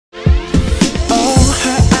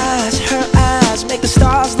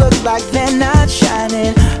like they're not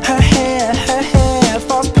shining. Her hair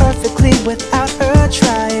falls perfectly without her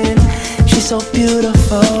trying. She's so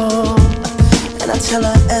beautiful, and I tell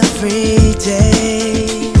her every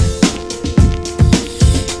day.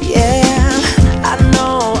 Yeah, I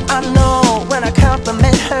know, when I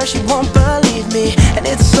compliment her, she won't believe me. And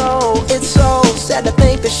it's so sad to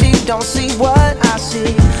think that she don't see what I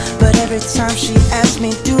see. But every time she asks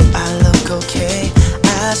me, do I look okay,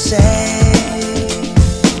 I say,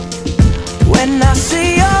 when I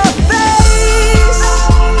see your face,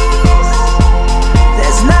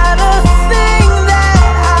 there's not a thing that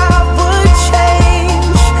I would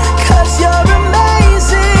change. 'Cause you're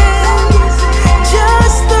amazing,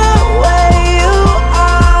 just the way you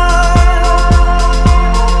are.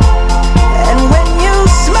 And when you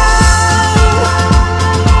smile,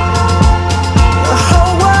 the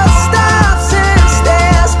whole world stops and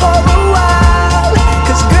stares for a while.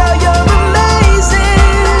 'Cause girl, you're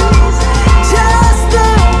amazing, just the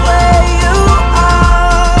way you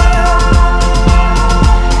are.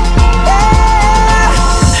 Yeah.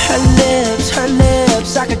 Her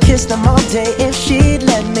lips, I could kiss them all day if she'd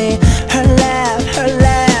let me. Her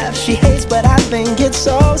laugh, she hates but I think it's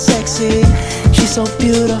so sexy. She's so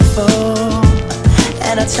beautiful,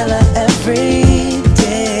 and I tell her every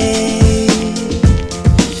day.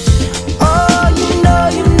 Oh, you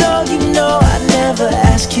know I never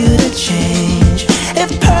ask you to change. If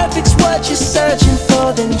perfect's what you're searching for,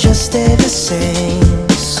 then just stay the same.